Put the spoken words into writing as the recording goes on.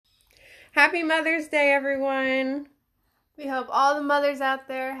Happy Mother's Day, everyone. We hope all the mothers out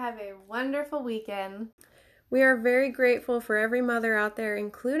there have a wonderful weekend. We are very grateful for every mother out there,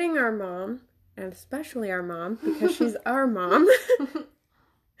 including our mom, and especially our mom, because she's our mom.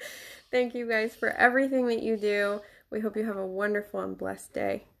 Thank you guys for everything that you do. We hope you have a wonderful and blessed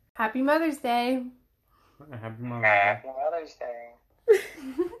day. Happy Mother's Day. Happy Mother's Day.